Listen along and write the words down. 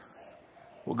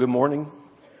Well, good morning.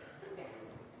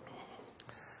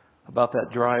 About that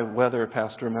dry weather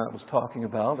Pastor Matt was talking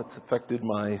about, it's affected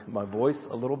my voice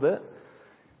a little bit.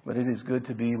 But it is good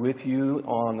to be with you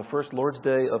on the first Lord's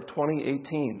Day of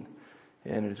 2018.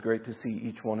 And it is great to see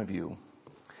each one of you.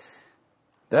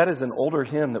 That is an older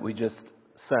hymn that we just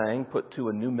sang, put to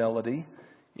a new melody.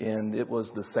 And it was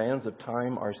 "The Sands of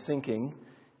Time Are Sinking."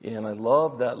 And I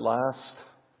love that last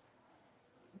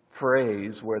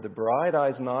phrase where the bride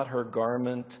eyes not her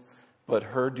garment, but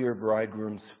her dear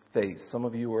bridegroom's face. Some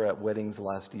of you were at weddings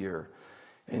last year,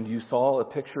 and you saw a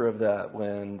picture of that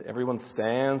when everyone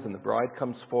stands and the bride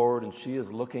comes forward and she is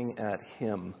looking at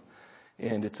him.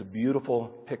 And it's a beautiful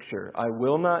picture. I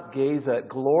will not gaze at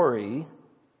glory,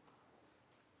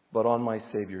 but on my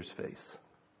Savior's face.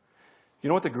 You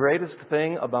know what the greatest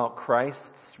thing about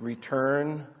Christ's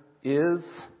return is?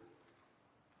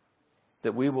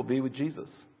 That we will be with Jesus.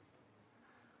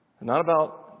 Not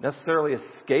about necessarily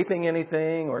escaping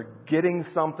anything or getting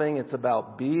something. It's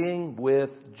about being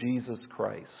with Jesus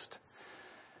Christ.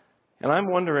 And I'm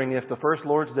wondering if the first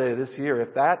Lord's Day of this year,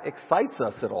 if that excites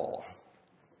us at all.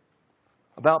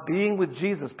 About being with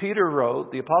Jesus.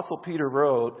 The Apostle Peter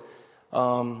wrote,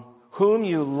 whom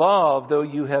you love though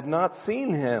you have not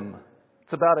seen him.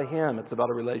 It's about a him. It's about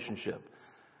a relationship.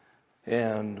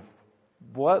 And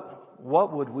what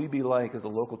would we be like as a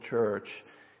local church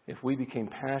if we became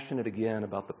passionate again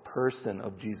about the person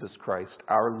of Jesus Christ,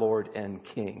 our Lord and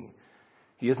King?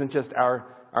 He isn't just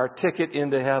our ticket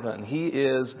into heaven. He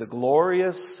is the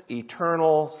glorious,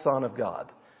 eternal Son of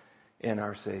God and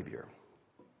our Savior.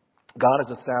 God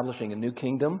is establishing a new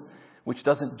kingdom which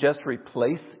doesn't just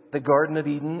replace the Garden of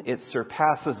Eden, it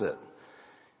surpasses it.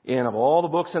 And of all the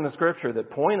books in the Scripture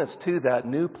that point us to that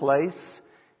new place,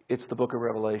 it's the book of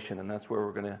Revelation, and that's where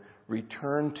we're going to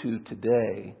return to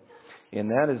today. And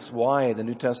that is why the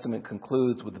New Testament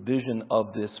concludes with the vision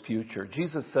of this future.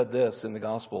 Jesus said this in the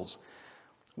Gospels.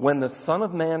 When the Son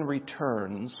of Man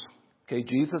returns,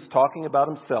 Jesus talking about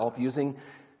himself, using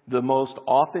the most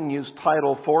often used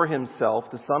title for himself,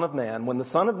 the Son of Man. When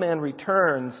the Son of Man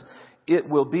returns, it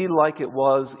will be like it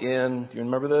was in, do you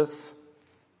remember this?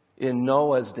 In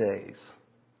Noah's days.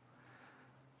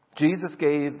 Jesus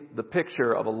gave the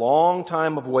picture of a long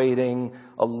time of waiting,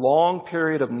 a long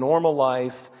period of normal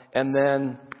life, and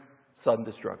then sudden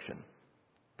destruction.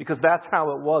 Because that's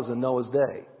how it was in Noah's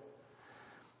day.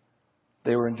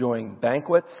 They were enjoying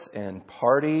banquets and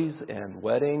parties and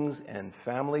weddings and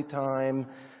family time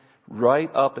right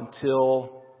up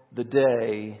until the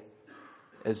day,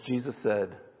 as Jesus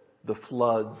said, the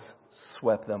floods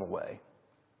swept them away.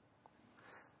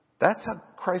 That's how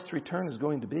Christ's return is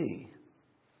going to be.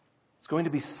 It's going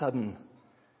to be sudden.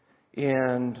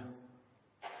 And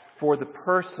for the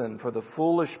person, for the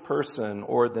foolish person,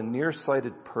 or the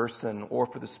nearsighted person, or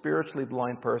for the spiritually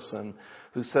blind person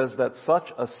who says that such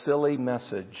a silly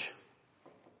message,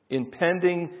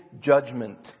 impending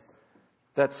judgment,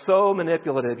 that's so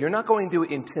manipulative, you're not going to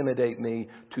intimidate me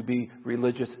to be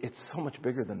religious. It's so much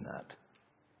bigger than that.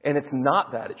 And it's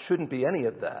not that. It shouldn't be any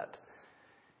of that.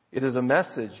 It is a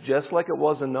message just like it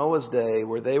was in Noah's day,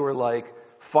 where they were like,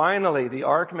 finally, the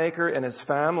ark maker and his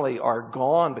family are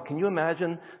gone. But can you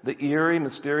imagine the eerie,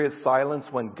 mysterious silence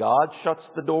when God shuts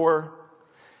the door?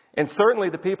 And certainly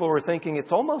the people were thinking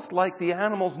it's almost like the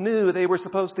animals knew they were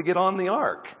supposed to get on the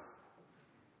ark.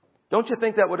 Don't you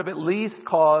think that would have at least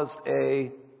caused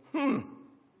a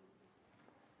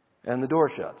And the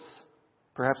door shuts.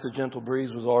 Perhaps a gentle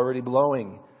breeze was already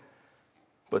blowing.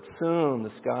 But soon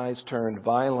the skies turned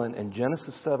violent, and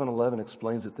Genesis 7:11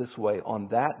 explains it this way. On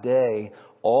that day,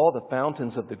 all the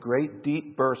fountains of the great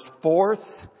deep burst forth,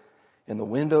 and the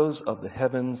windows of the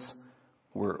heavens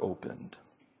were opened.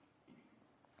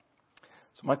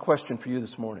 So my question for you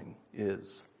this morning is,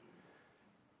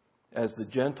 as the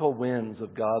gentle winds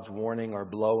of God's warning are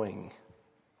blowing,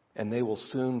 and they will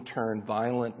soon turn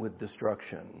violent with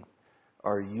destruction,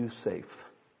 are you safe?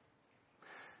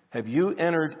 Have you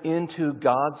entered into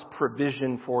God's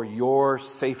provision for your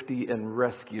safety and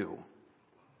rescue?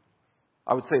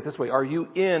 I would say it this way. Are you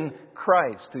in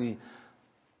Christ? The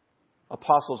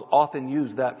apostles often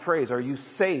use that phrase. Are you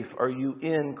safe? Are you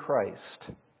in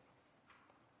Christ?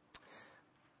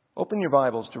 Open your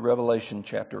Bibles to Revelation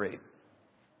chapter 8.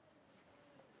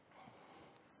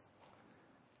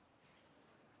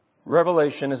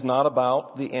 Revelation is not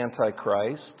about the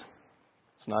Antichrist.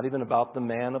 It's not even about the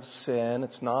man of sin.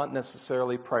 It's not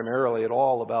necessarily primarily at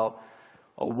all about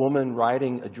a woman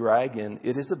riding a dragon.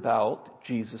 It is about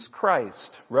Jesus Christ.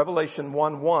 Revelation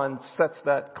 1:1 sets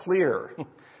that clear.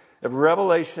 A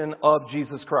revelation of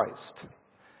Jesus Christ.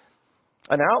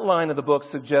 An outline of the book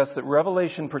suggests that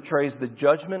Revelation portrays the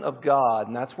judgment of God,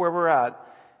 and that's where we're at.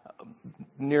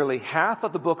 Nearly half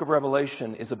of the book of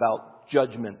Revelation is about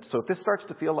judgment. So if this starts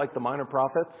to feel like the minor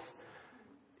prophets,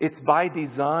 it's by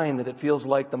design that it feels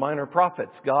like the minor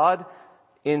prophets. God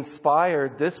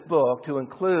inspired this book to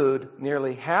include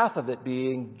nearly half of it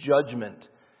being judgment.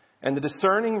 And the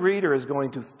discerning reader is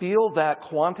going to feel that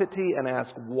quantity and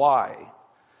ask why.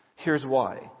 Here's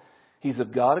why. He's a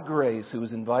God of grace who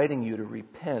is inviting you to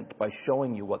repent by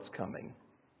showing you what's coming.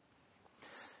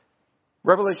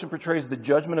 Revelation portrays the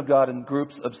judgment of God in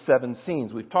groups of 7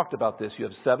 scenes. We've talked about this. You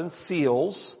have 7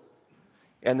 seals,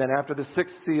 and then after the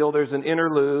 6th seal, there's an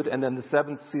interlude, and then the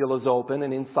 7th seal is open,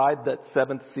 and inside that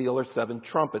 7th seal are 7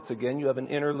 trumpets. Again, you have an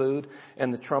interlude,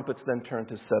 and the trumpets then turn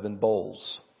to 7 bowls.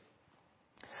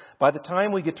 By the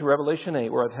time we get to Revelation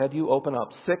 8, where I've had you open up,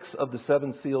 6 of the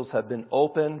 7 seals have been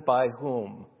opened by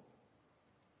whom?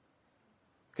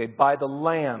 Okay, by the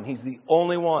Lamb. He's the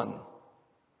only one.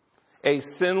 A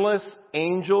sinless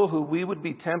angel who we would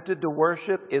be tempted to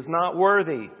worship is not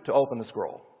worthy to open the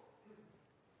scroll.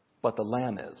 But the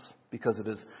Lamb is, because of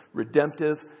his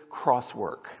redemptive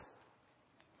crosswork.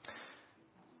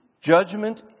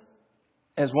 Judgment,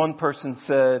 as one person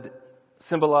said,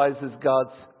 symbolizes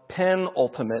God's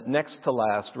penultimate, next to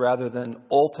last, rather than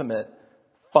ultimate,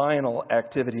 final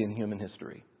activity in human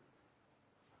history.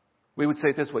 We would say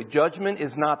it this way: judgment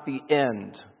is not the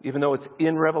end. Even though it's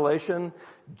in Revelation,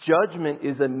 judgment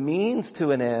is a means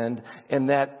to an end, and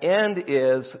that end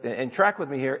is, and track with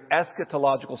me here,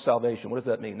 eschatological salvation. What does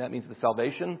that mean? That means the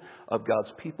salvation of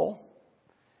God's people,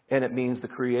 and it means the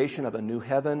creation of a new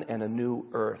heaven and a new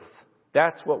earth.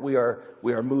 That's what we are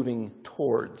moving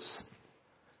towards.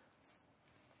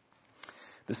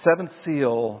 The 7th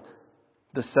seal,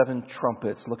 the 7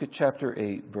 trumpets. Look at chapter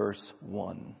 8, verse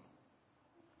 1.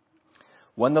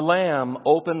 When the Lamb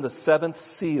opened the 7th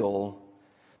seal,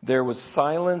 there was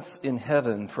silence in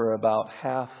heaven for about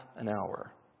half an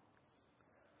hour.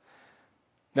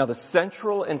 Now, the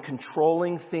central and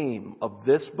controlling theme of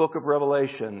this book of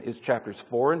Revelation is chapters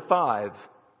 4 and 5,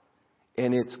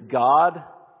 and it's God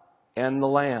and the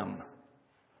Lamb.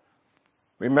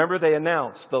 Remember, they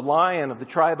announced the Lion of the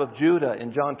tribe of Judah,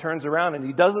 and John turns around and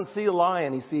he doesn't see a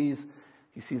lion, he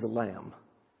sees a lamb,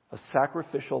 a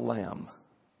sacrificial lamb.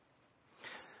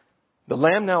 The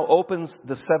Lamb now opens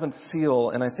the 7th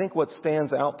seal, and I think what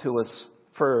stands out to us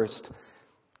first,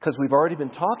 because we've already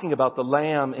been talking about the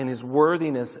Lamb and his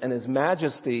worthiness and his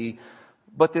majesty,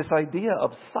 but this idea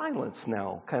of silence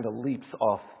now kind of leaps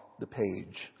off the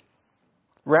page.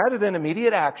 Rather than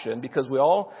immediate action, because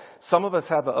some of us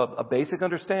have a basic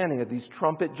understanding of these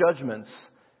trumpet judgments,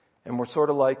 and we're sort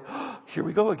of like, oh, here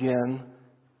we go again.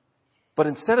 But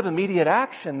instead of immediate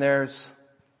action, there's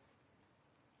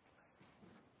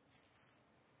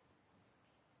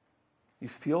you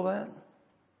feel that?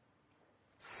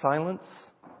 Silence.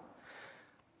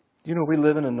 You know, we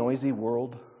live in a noisy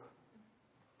world.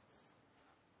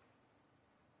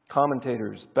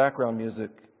 Commentators, background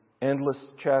music, endless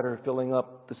chatter filling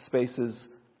up the spaces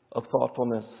of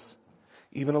thoughtfulness.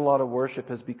 Even a lot of worship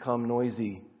has become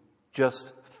noisy, just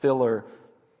filler,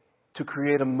 to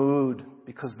create a mood,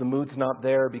 because the mood's not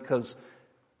there, because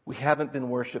we haven't been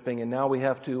worshiping, and now we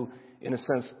have to, in a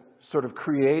sense, sort of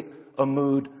create a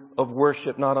mood of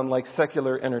worship, not unlike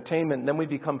secular entertainment. And then we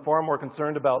become far more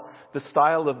concerned about the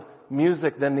style of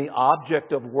music than the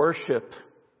object of worship.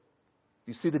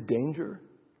 You see the danger?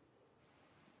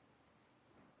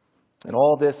 In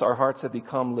all this, our hearts have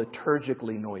become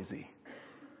liturgically noisy.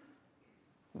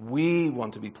 We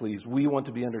want to be pleased. We want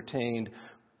to be entertained.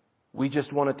 We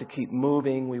just want it to keep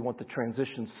moving. We want the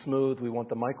transition smooth. We want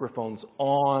the microphones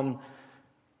on.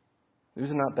 These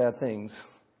are not bad things.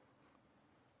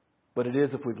 But it is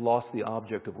if we've lost the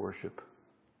object of worship.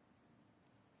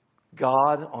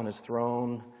 God on his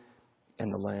throne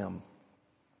and the Lamb.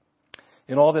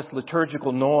 In all this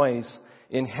liturgical noise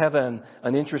in heaven,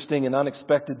 an interesting and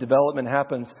unexpected development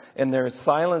happens, and there is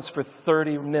silence for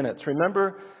 30 minutes.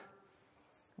 Remember,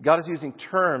 God is using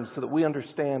terms so that we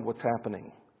understand what's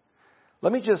happening.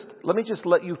 Let me just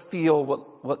let you feel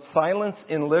what silence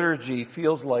in liturgy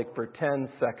feels like for 10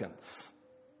 seconds.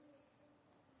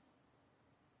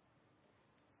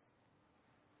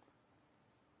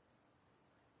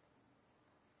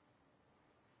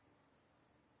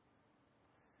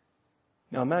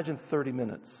 Now imagine 30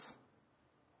 minutes.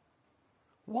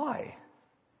 Why?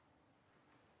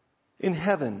 In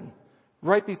heaven,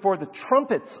 right before the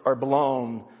trumpets are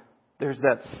blown, there's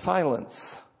that silence.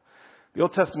 The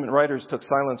Old Testament writers took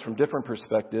silence from different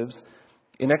perspectives.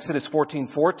 In Exodus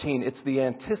 14:14, it's the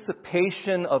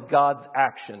anticipation of God's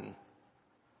action.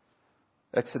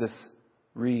 Exodus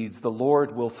reads, "The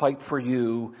Lord will fight for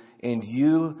you, and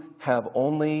you have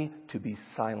only to be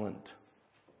silent."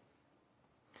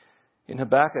 In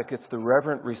Habakkuk, it's the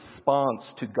reverent response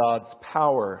to God's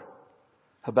power.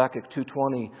 Habakkuk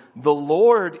 2:20, "The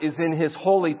Lord is in His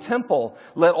holy temple.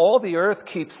 Let all the earth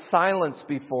keep silence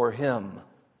before Him."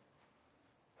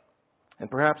 And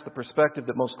perhaps the perspective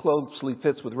that most closely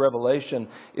fits with Revelation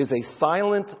is a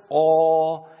silent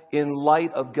awe in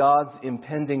light of God's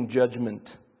impending judgment.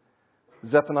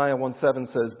 Zephaniah 1:7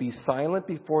 says, "Be silent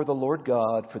before the Lord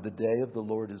God, for the day of the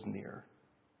Lord is near."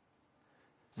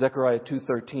 Zechariah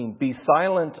 2:13, "Be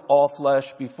silent, all flesh,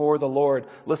 before the Lord."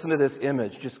 Listen to this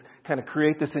image. Just kind of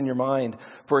create this in your mind.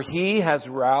 "For He has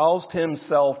roused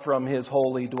Himself from His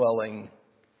holy dwelling."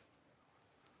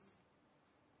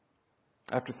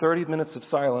 After 30 minutes of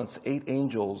silence, 8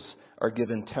 angels are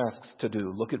given tasks to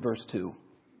do. Look at verse 2.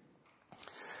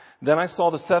 "Then I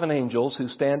saw the 7 angels who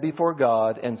stand before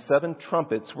God, and 7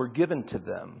 trumpets were given to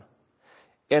them.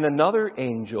 And another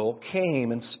angel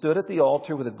came and stood at the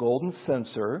altar with a golden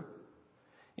censer,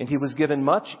 and he was given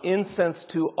much incense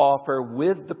to offer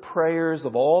with the prayers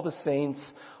of all the saints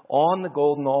on the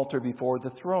golden altar before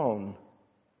the throne.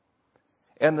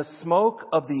 And the smoke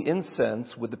of the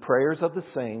incense with the prayers of the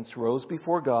saints rose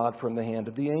before God from the hand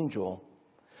of the angel."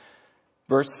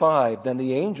 Verse 5, "Then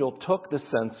the angel took the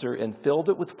censer and filled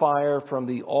it with fire from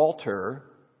the altar."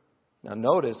 Now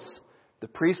notice, the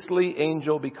priestly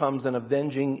angel becomes an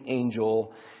avenging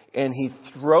angel, and he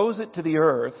throws it to the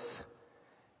earth,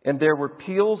 and there were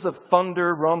peals of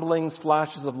thunder, rumblings,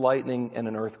 flashes of lightning, and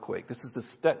an earthquake. This is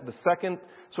the second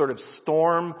sort of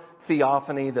storm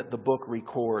theophany that the book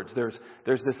records.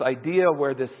 There's this idea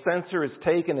where this censer is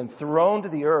taken and thrown to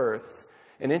the earth.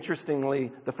 And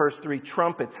interestingly, the first 3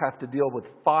 trumpets have to deal with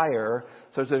fire.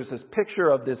 So there's this picture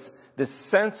of this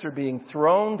censer being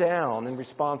thrown down in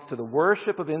response to the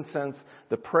worship of incense,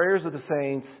 the prayers of the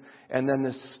saints, and then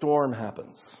this storm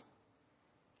happens.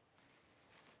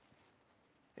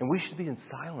 And we should be in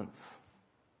silence.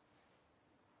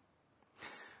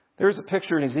 There's a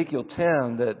picture in Ezekiel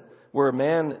 10 where a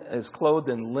man is clothed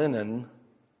in linen,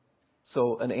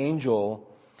 so an angel,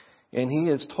 and he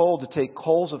is told to take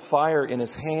coals of fire in his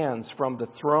hands from the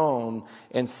throne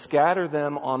and scatter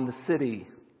them on the city,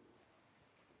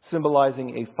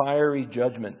 symbolizing a fiery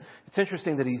judgment. It's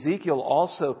interesting that Ezekiel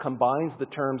also combines the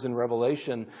terms in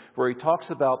Revelation where he talks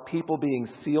about people being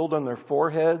sealed on their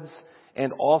foreheads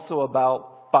and also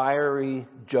about fiery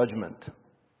judgment.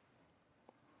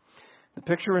 The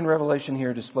picture in Revelation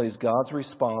here displays God's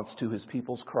response to His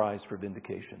people's cries for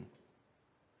vindication.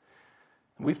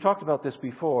 We've talked about this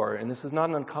before, and this is not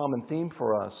an uncommon theme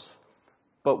for us.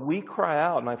 But we cry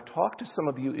out, and I've talked to some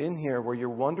of you in here where you're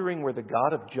wondering where the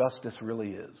God of justice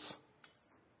really is.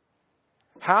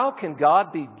 How can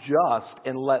God be just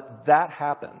and let that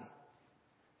happen?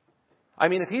 I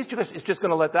mean, if He's just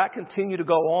going to let that continue to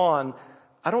go on,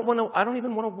 I don't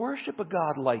even want to worship a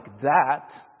God like that.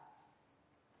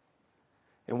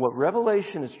 And what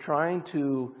Revelation is trying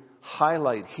to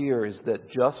highlight here is that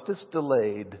justice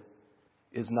delayed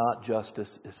is not justice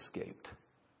escaped.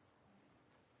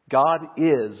 God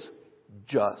is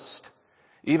just.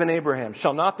 Even Abraham,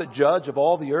 "Shall not the judge of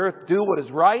all the earth do what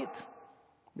is right?"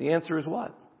 The answer is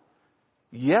what?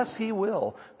 Yes, He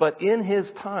will, but in His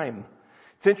time.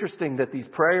 It's interesting that these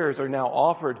prayers are now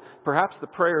offered, perhaps the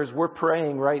prayers we're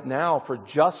praying right now for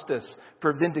justice,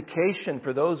 for vindication,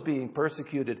 for those being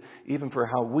persecuted, even for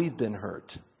how we've been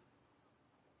hurt.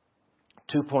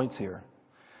 2 points here.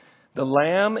 The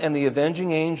Lamb and the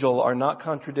avenging angel are not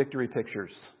contradictory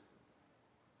pictures.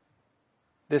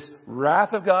 This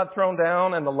wrath of God thrown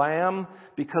down and the Lamb,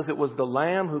 because it was the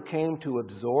Lamb who came to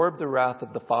absorb the wrath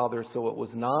of the Father, so it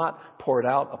was not poured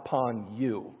out upon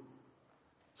you.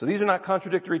 So these are not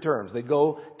contradictory terms. They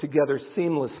go together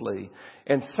seamlessly.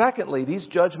 And secondly, these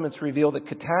judgments reveal that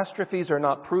catastrophes are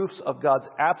not proofs of God's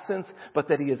absence, but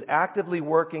that He is actively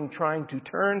working, trying to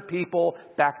turn people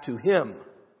back to Him.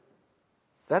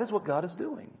 That is what God is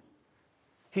doing.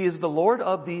 He is the Lord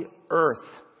of the earth.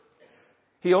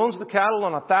 He owns the cattle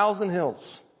on 1,000 hills.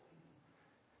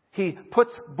 He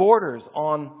puts borders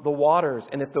on the waters.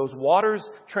 And if those waters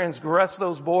transgress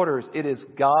those borders, it is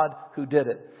God who did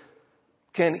it.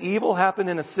 Can evil happen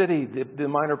in a city, the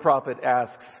minor prophet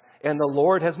asks, and the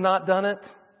Lord has not done it?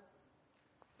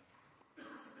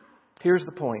 Here's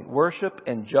the point. Worship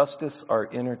and justice are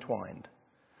intertwined.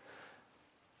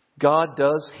 God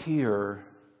does hear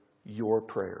your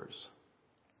prayers.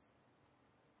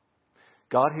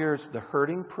 God hears the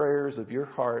hurting prayers of your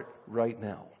heart right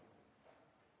now.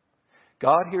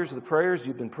 God hears the prayers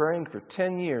you've been praying for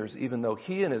 10 years, even though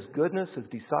He in His goodness has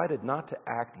decided not to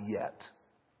act yet.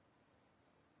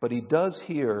 But He does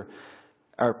hear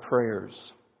our prayers.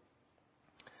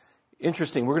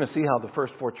 Interesting, we're going to see how the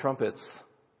first 4 trumpets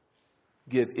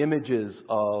give images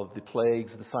of the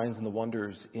plagues, the signs and the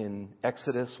wonders in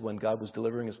Exodus when God was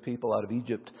delivering His people out of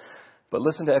Egypt. But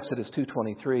listen to Exodus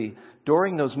 2:23.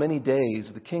 During those many days,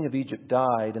 the king of Egypt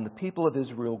died, and the people of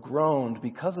Israel groaned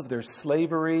because of their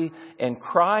slavery and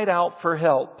cried out for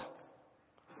help.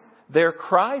 Their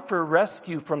cry for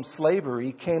rescue from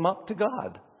slavery came up to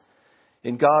God.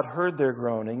 And God heard their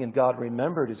groaning, and God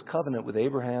remembered His covenant with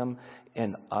Abraham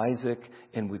and Isaac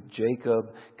and with Jacob.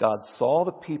 God saw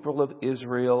the people of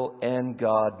Israel, and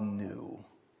God knew.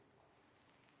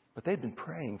 But they'd been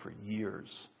praying for years.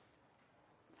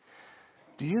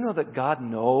 Do you know that God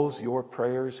knows your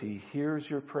prayers? He hears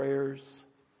your prayers.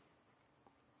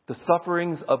 The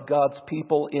sufferings of God's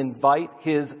people invite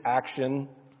His action,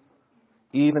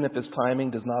 even if His timing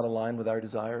does not align with our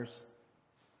desires.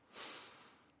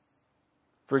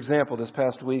 For example, this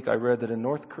past week I read that in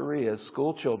North Korea,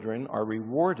 school children are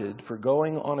rewarded for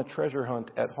going on a treasure hunt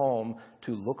at home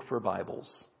to look for Bibles.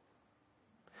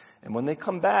 And when they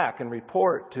come back and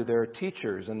report to their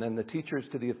teachers and then the teachers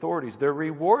to the authorities, they're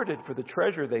rewarded for the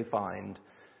treasure they find.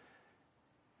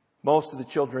 Most of the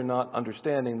children not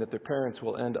understanding that their parents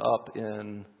will end up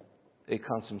in a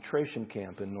concentration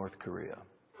camp in North Korea.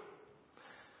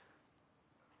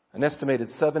 An estimated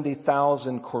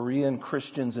 70,000 Korean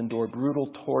Christians endure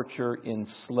brutal torture in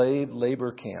slave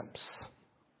labor camps.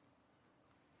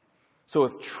 So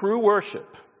if true worship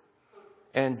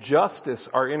and justice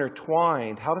are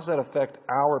intertwined, how does that affect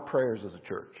our prayers as a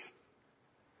church?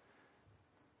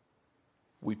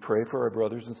 We pray for our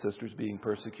brothers and sisters being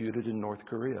persecuted in North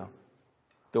Korea,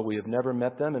 though we have never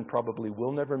met them and probably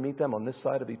will never meet them on this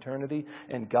side of eternity,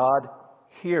 and God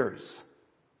hears.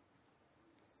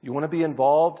 You want to be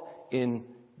involved in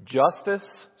justice?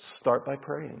 Start by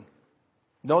praying.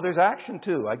 No, there's action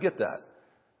too. I get that.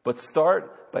 But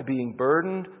start by being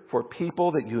burdened for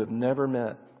people that you have never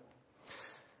met.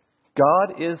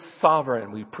 God is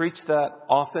sovereign. We preach that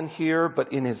often here,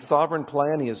 but in His sovereign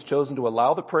plan, He has chosen to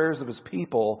allow the prayers of His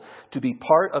people to be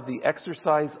part of the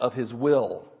exercise of His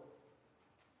will.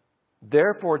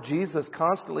 Therefore, Jesus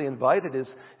constantly invited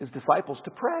His disciples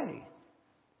to pray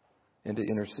and to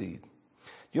intercede.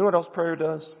 You know what else prayer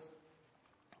does?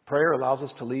 Prayer allows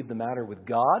us to leave the matter with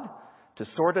God, to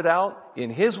sort it out in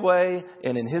His way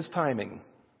and in His timing.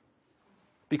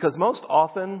 Because most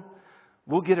often,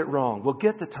 we'll get it wrong. We'll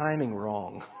get the timing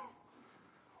wrong.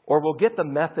 Or we'll get the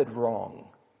method wrong.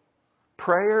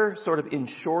 Prayer sort of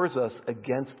insures us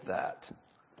against that.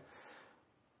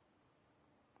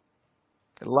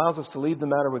 It allows us to leave the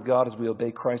matter with God as we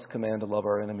obey Christ's command to love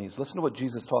our enemies. Listen to what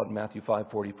Jesus taught in Matthew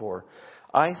 5:44.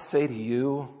 I say to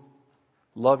you,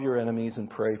 love your enemies and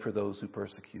pray for those who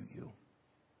persecute you.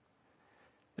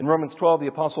 In Romans 12, the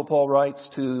Apostle Paul writes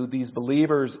to these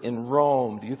believers in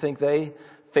Rome, do you think they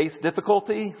faced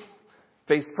difficulty,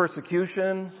 faced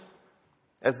persecution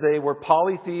as they were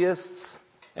polytheists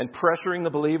and pressuring the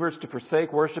believers to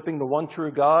forsake worshiping the one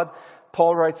true God?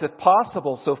 Paul writes, if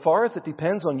possible, so far as it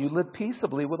depends on you, live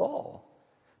peaceably with all.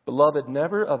 Beloved,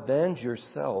 never avenge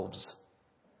yourselves,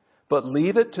 but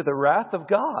leave it to the wrath of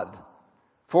God.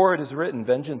 For it is written,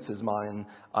 vengeance is mine,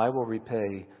 I will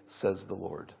repay, says the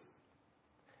Lord.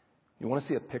 You want to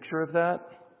see a picture of that?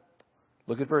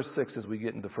 Look at verse 6 as we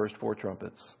get into the first 4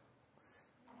 trumpets.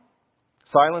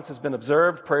 Silence has been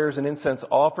observed, prayers and incense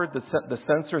offered, the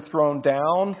censer thrown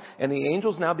down, and the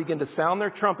angels now begin to sound their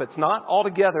trumpets, not all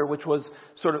together, which was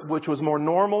more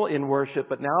normal in worship,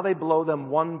 but now they blow them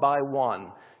one by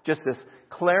one. Just this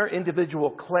individual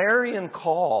clarion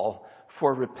call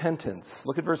for repentance.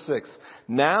 Look at verse 6.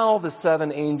 Now the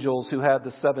 7 angels who had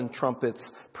the 7 trumpets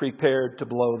prepared to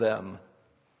blow them.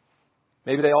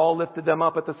 Maybe they all lifted them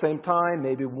up at the same time.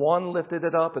 Maybe one lifted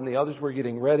it up and the others were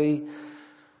getting ready.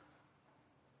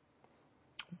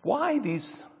 Why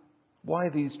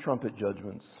these trumpet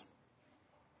judgments?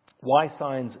 Why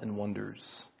signs and wonders?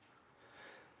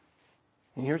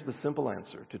 And here's the simple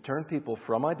answer. To turn people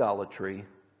from idolatry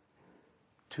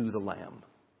to the Lamb.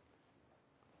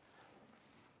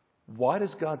 Why does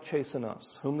God chasten us?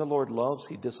 Whom the Lord loves,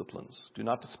 He disciplines. Do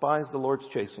not despise the Lord's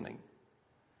chastening.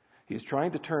 He is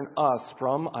trying to turn us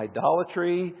from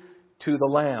idolatry to the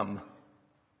Lamb.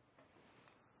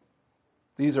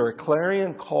 These are a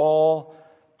clarion call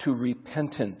to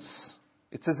repentance.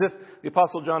 It's as if the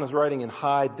Apostle John is writing in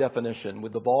high definition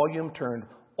with the volume turned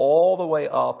all the way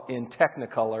up in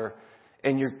Technicolor,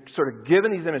 and you're sort of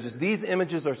given these images. These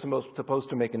images are supposed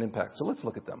to make an impact. So let's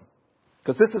look at them,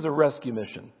 because this is a rescue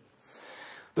mission.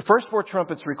 The first 4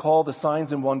 trumpets recall the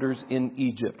signs and wonders in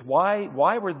Egypt.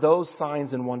 Why were those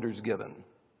signs and wonders given?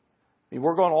 I mean,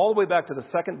 we're going all the way back to the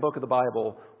second book of the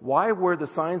Bible. Why were the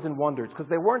signs and wonders? Because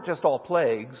they weren't just all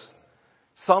plagues.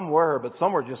 Some were, but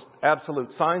some were just absolute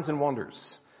signs and wonders.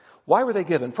 Why were they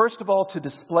given? First of all, to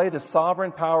display the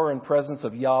sovereign power and presence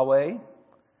of Yahweh.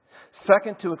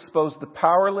 Second, to expose the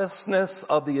powerlessness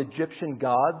of the Egyptian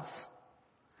gods.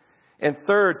 And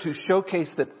third, to showcase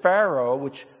that Pharaoh,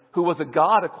 who was a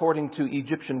god according to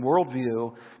Egyptian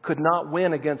worldview, could not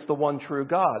win against the one true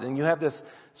God. And you have this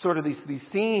sort of these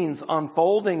scenes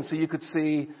unfolding so you could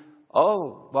see,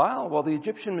 oh, wow, well, the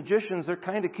Egyptian magicians, they're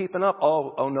kind of keeping up.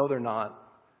 Oh, no, they're not.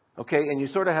 Okay, and you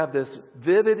sort of have this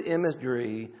vivid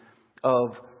imagery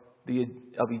of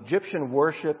Egyptian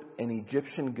worship and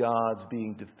Egyptian gods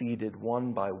being defeated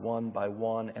one by one by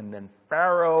one. And then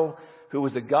Pharaoh, who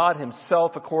was a god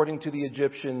himself according to the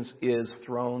Egyptians, is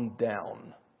thrown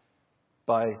down.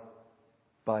 By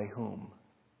whom?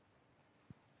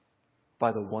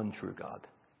 By the one true God.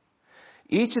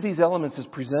 Each of these elements is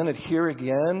presented here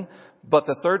again, but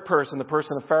the third person, the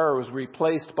person of Pharaoh, is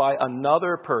replaced by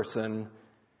another person,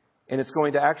 and it's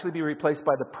going to actually be replaced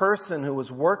by the person who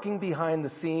was working behind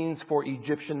the scenes for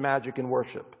Egyptian magic and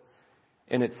worship.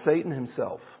 And it's Satan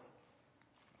himself.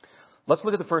 Let's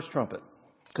look at the first trumpet,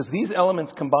 because these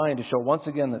elements combine to show once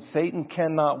again that Satan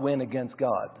cannot win against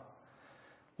God.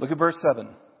 Look at verse 7.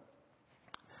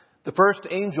 The first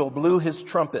angel blew his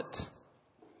trumpet,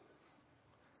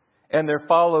 and there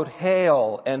followed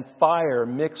hail and fire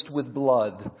mixed with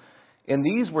blood. And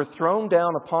these were thrown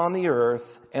down upon the earth,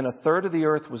 and a third of the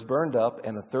earth was burned up,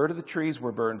 and a third of the trees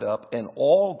were burned up, and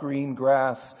all green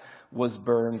grass was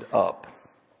burned up.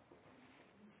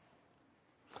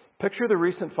 Picture the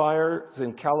recent fires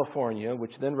in California,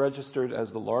 which then registered as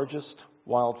the largest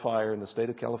wildfire in the state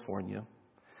of California.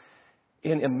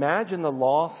 And imagine the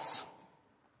loss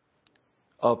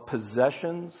of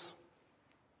possessions.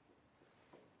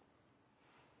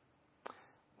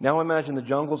 Now imagine the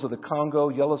jungles of the Congo,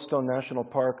 Yellowstone National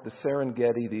Park, the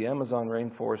Serengeti, the Amazon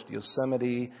rainforest,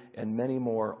 Yosemite, and many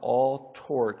more, all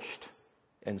torched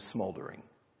and smoldering.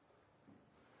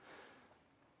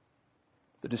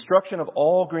 The destruction of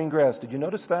all green grass. Did you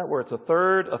notice that? Where it's a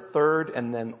third,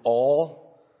 and then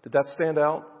all? Did that stand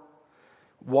out?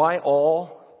 Why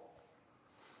all?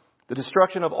 The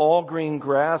destruction of all green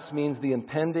grass means the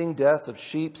impending death of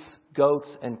sheep, goats,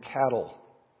 and cattle.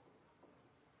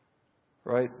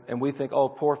 Right? And we think, oh,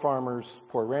 poor farmers,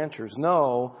 poor ranchers.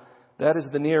 No, that is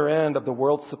the near end of the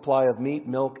world's supply of meat,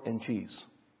 milk, and cheese.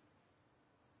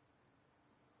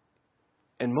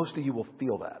 And most of you will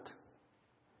feel that.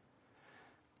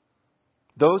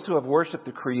 Those who have worshipped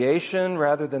the creation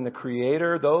rather than the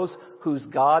Creator, those whose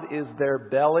God is their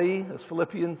belly, as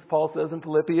Paul says in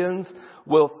Philippians,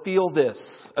 will feel this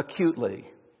acutely.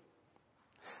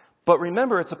 But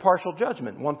remember, it's a partial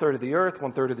judgment. 1/3 of the earth,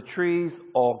 1/3 of the trees,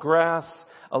 all grass.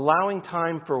 Allowing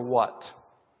time for what?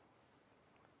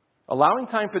 Allowing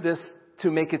time for this to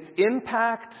make its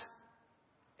impact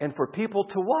and for people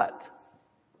to what?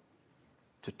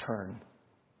 To turn.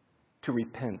 To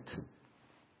repent.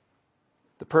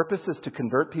 The purpose is to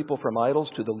convert people from idols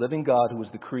to the living God who is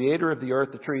the creator of the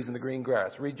earth, the trees, and the green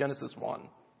grass. Read Genesis 1.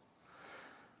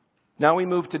 Now we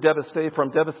move to from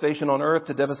devastation on earth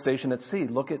to devastation at sea.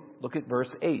 Look at verse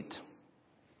 8.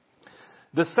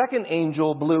 The second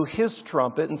angel blew his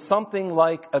trumpet, and something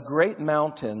like a great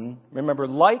mountain, remember,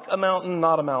 like a mountain,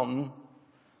 not a mountain,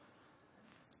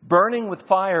 burning with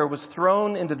fire was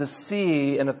thrown into the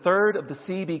sea, and a third of the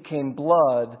sea became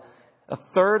blood. A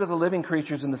third of the living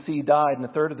creatures in the sea died, and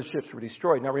a third of the ships were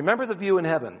destroyed. Now remember the view in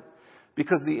heaven,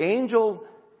 because the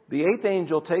eighth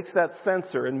angel takes that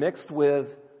censer and mixed with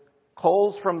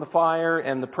coals from the fire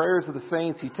and the prayers of the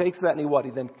saints, he takes that and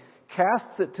he then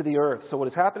casts it to the earth. So what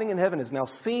is happening in heaven is now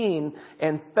seen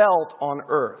and felt on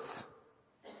earth.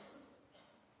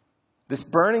 This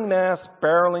burning mass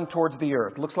barreling towards the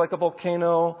earth. Looks like a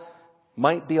volcano,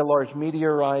 might be a large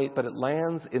meteorite, but it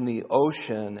lands in the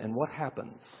ocean, and what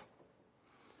happens?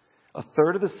 A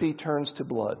third of the sea turns to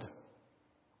blood.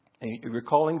 And you're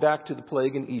recalling back to the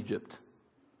plague in Egypt.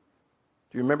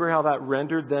 Do you remember how that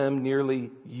rendered them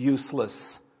nearly useless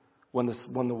when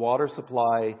the water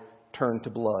supply turned to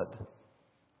blood?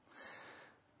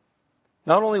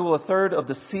 Not only will a third of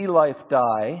the sea life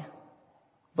die,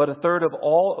 but a third of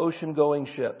all ocean-going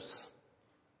ships.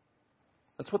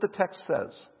 That's what the text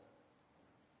says.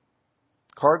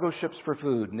 Cargo ships for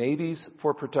food, navies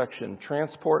for protection,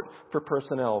 transport for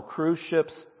personnel, cruise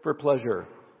ships for pleasure.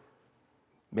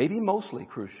 Maybe mostly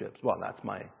cruise ships. Well, that's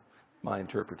my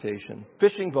interpretation.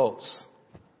 Fishing boats.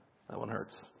 That one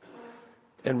hurts.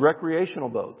 And recreational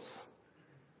boats.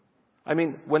 I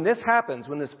mean, when this happens,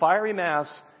 when this fiery mass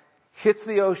hits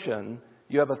the ocean,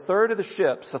 You have a third of the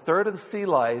ships, a third of the sea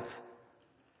life,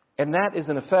 and that is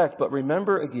an effect. But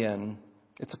remember again,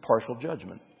 it's a partial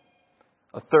judgment.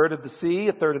 A third of the sea,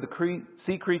 a third of the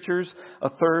sea creatures, a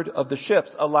third of the ships,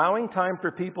 allowing time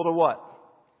for people to what?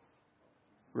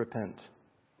 Repent.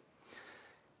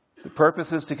 The purpose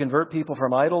is to convert people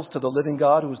from idols to the living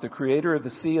God who is the creator of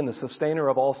the sea and the sustainer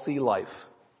of all sea life.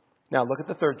 Now look at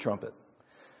the third trumpet.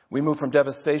 We move from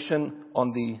devastation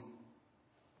on the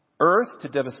earth to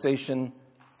devastation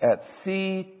at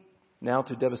sea, now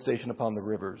to devastation upon the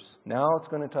rivers. Now it's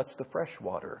going to touch the fresh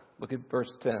water. Look at verse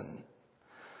 10.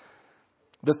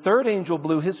 The third angel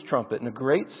blew his trumpet, and a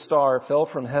great star fell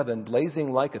from heaven,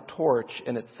 blazing like a torch,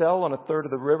 and it fell on a third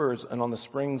of the rivers and on the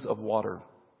springs of water.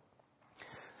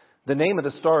 The name of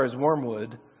the star is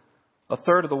wormwood. A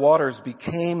third of the waters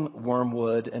became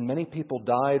wormwood, and many people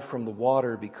died from the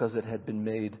water because it had been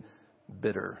made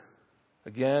bitter.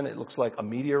 Again, it looks like a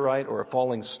meteorite or a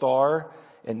falling star,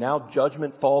 and now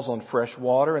judgment falls on fresh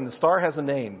water, and the star has a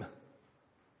name.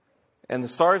 And the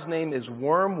star's name is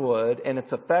wormwood, and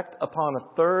its effect upon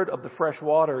a third of the fresh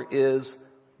water is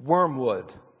wormwood.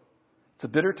 It's a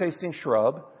bitter-tasting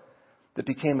shrub that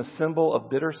became a symbol of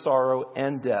bitter sorrow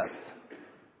and death.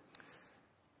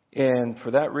 And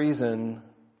for that reason,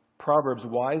 Proverbs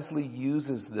wisely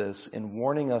uses this in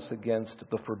warning us against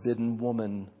the forbidden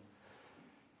woman.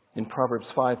 In Proverbs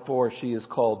 5:4, she is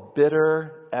called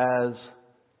bitter as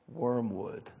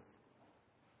wormwood.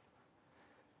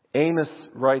 Amos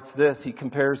writes this. He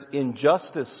compares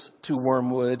injustice to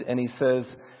wormwood, and he says,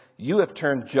 "You have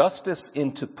turned justice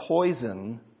into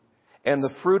poison and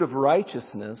the fruit of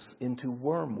righteousness into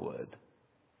wormwood."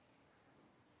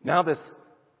 Now this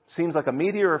seems like a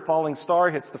meteor or falling star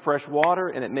hits the fresh water,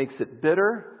 and it makes it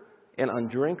bitter and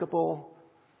undrinkable,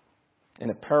 and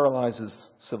it paralyzes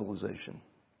civilization.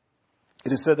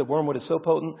 It is said that wormwood is so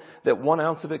potent that 1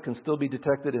 ounce of it can still be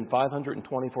detected in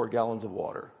 524 gallons of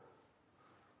water.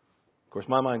 Of course,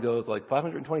 my mind goes like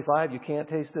 525, you can't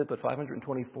taste it, but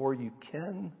 524, you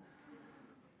can.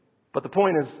 But the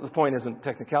point isn't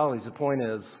technicalities. The point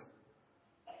is,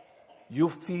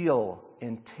 you'll feel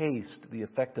and taste the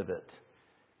effect of it.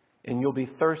 And you'll be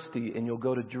thirsty and you'll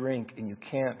go to drink and you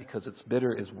can't because it's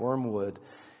bitter as wormwood.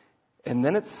 And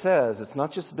then it says, it's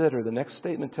not just bitter. The next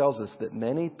statement tells us that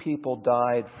many people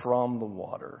died from the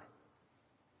water.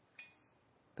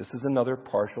 This is another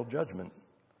partial judgment.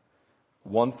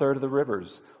 1/3 of the rivers,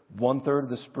 1/3 of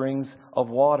the springs of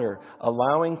water,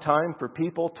 allowing time for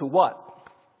people to what?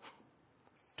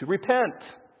 To repent.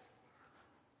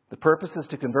 The purpose is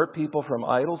to convert people from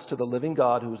idols to the living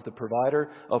God who is the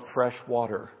provider of fresh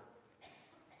water.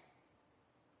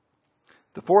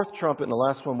 The fourth trumpet and the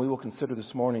last one we will consider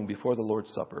this morning before the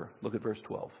Lord's Supper. Look at verse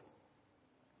 12.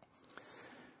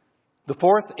 The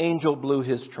fourth angel blew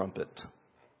his trumpet,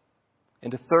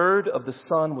 and 1/3 of the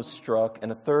sun was struck,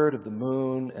 and 1/3 of the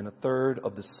moon, and 1/3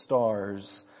 of the stars,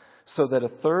 so that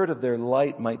 1/3 of their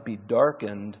light might be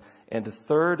darkened, and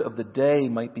 1/3 of the day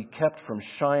might be kept from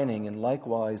shining, and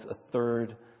likewise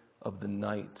 1/3 of the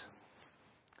night.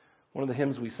 One of the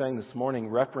hymns we sang this morning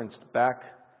referenced back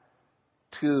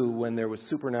to when there was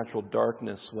supernatural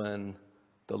darkness, when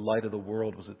the light of the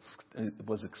world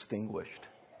was extinguished.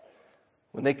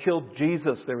 When they killed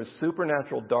Jesus, there was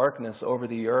supernatural darkness over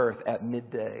the earth at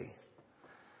midday.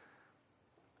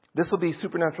 This will be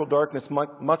supernatural darkness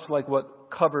much like what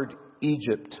covered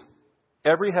Egypt.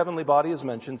 Every heavenly body is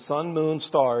mentioned, sun, moon,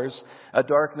 stars, a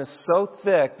darkness so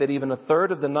thick that even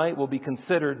 1/3 of the night will be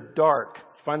considered dark. Do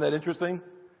you find that interesting?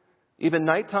 Even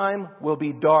nighttime will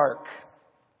be dark.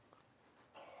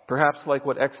 Perhaps like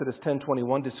what Exodus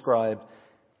 10:21 described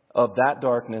of that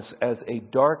darkness as a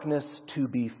darkness to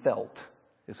be felt,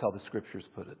 is how the Scriptures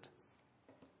put it.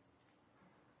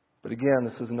 But again,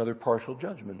 this is another partial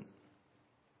judgment.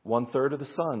 1/3 of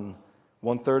the sun,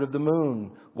 1/3 of the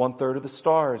moon, 1/3 of the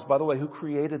stars. By the way, who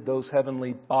created those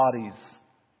heavenly bodies?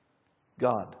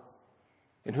 God.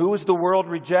 And who is the world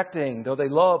rejecting, though they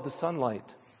love the sunlight?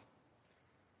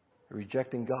 They're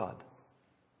rejecting God.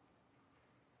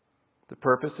 The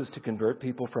purpose is to convert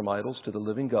people from idols to the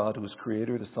living God who is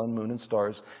creator of the sun, moon, and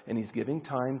stars. And He's giving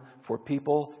time for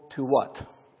people to what?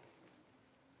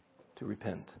 To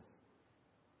repent.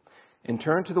 And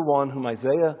turn to the one whom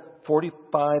Isaiah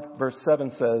 45 verse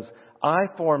 7 says, I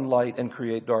form light and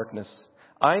create darkness.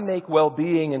 I make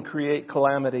well-being and create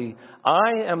calamity.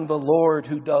 I am the Lord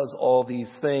who does all these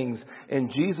things.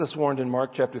 And Jesus warned in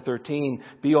Mark chapter 13,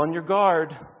 be on your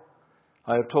guard.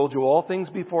 I have told you all things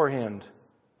beforehand.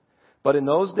 But in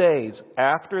those days,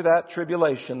 after that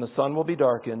tribulation, the sun will be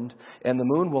darkened, and the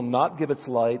moon will not give its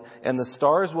light, and the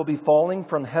stars will be falling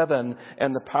from heaven,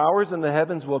 and the powers in the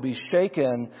heavens will be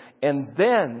shaken, and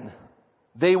then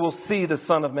they will see the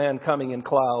Son of Man coming in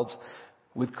clouds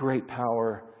with great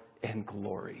power and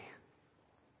glory.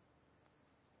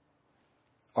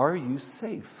 Are you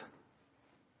safe?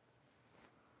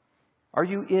 Are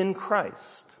you in Christ?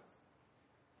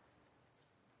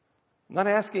 I'm not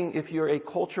asking if you're a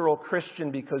cultural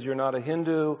Christian because you're not a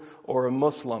Hindu or a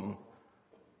Muslim.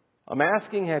 I'm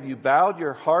asking, have you bowed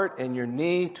your heart and your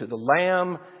knee to the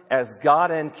Lamb as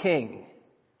God and King?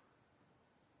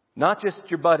 Not just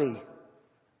your buddy.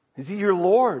 Is He your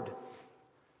Lord?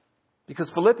 Because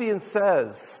Philippians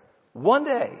says, one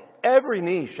day every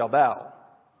knee shall bow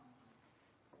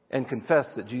and confess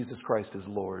that Jesus Christ is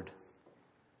Lord,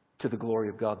 to the glory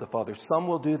of God the Father. Some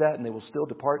will do that and they will still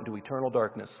depart into eternal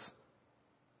darkness.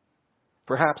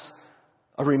 Perhaps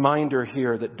a reminder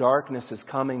here that darkness is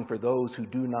coming for those who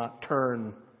do not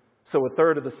turn. So a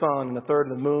third of the sun and a third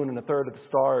of the moon and a third of the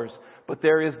stars. But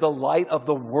there is the light of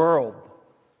the world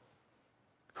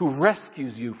who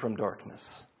rescues you from darkness.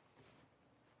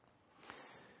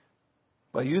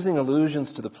 By using allusions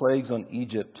to the plagues on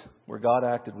Egypt, where God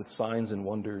acted with signs and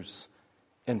wonders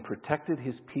and protected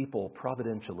His people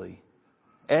providentially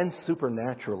and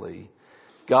supernaturally,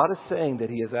 God is saying that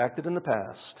He has acted in the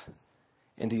past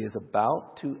and He is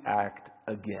about to act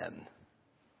again.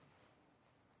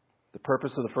 The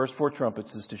purpose of the first 4 trumpets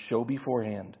is to show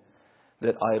beforehand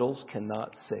that idols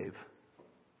cannot save.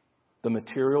 The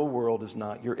material world is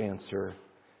not your answer.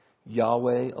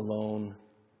 Yahweh alone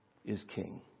is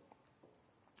King.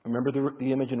 Remember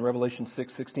the image in Revelation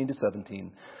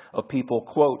 6:16-17 of people,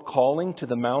 quote, calling to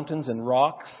the mountains and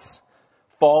rocks,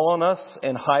 fall on us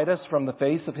and hide us from the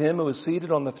face of Him who is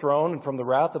seated on the throne and from the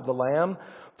wrath of the Lamb.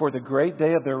 For the great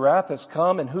day of their wrath has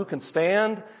come, and who can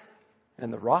stand?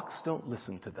 And the rocks don't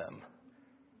listen to them.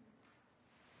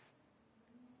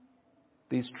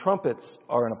 These trumpets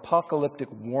are an apocalyptic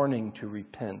warning to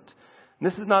repent.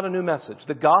 And this is not a new message.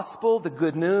 The gospel, the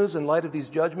good news in light of these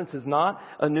judgments, is not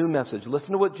a new message.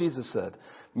 Listen to what Jesus said.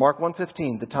 Mark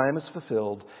 1:15, the time is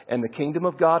fulfilled, and the kingdom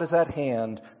of God is at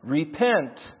hand.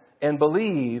 Repent and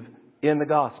believe in the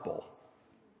gospel.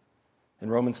 In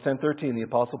Romans 10:13, the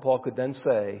Apostle Paul could then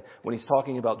say, when he's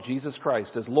talking about Jesus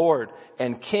Christ as Lord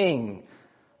and King,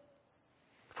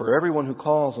 for everyone who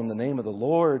calls on the name of the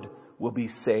Lord will be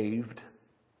saved,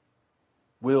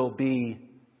 will be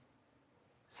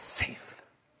safe.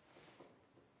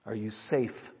 Are you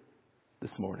safe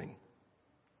this morning?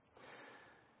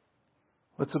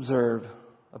 Let's observe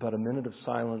about a minute of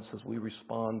silence as we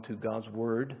respond to God's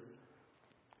Word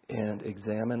and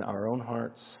examine our own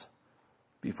hearts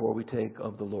before we take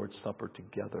of the Lord's Supper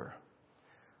together.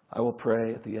 I will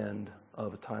pray at the end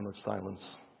of a time of silence.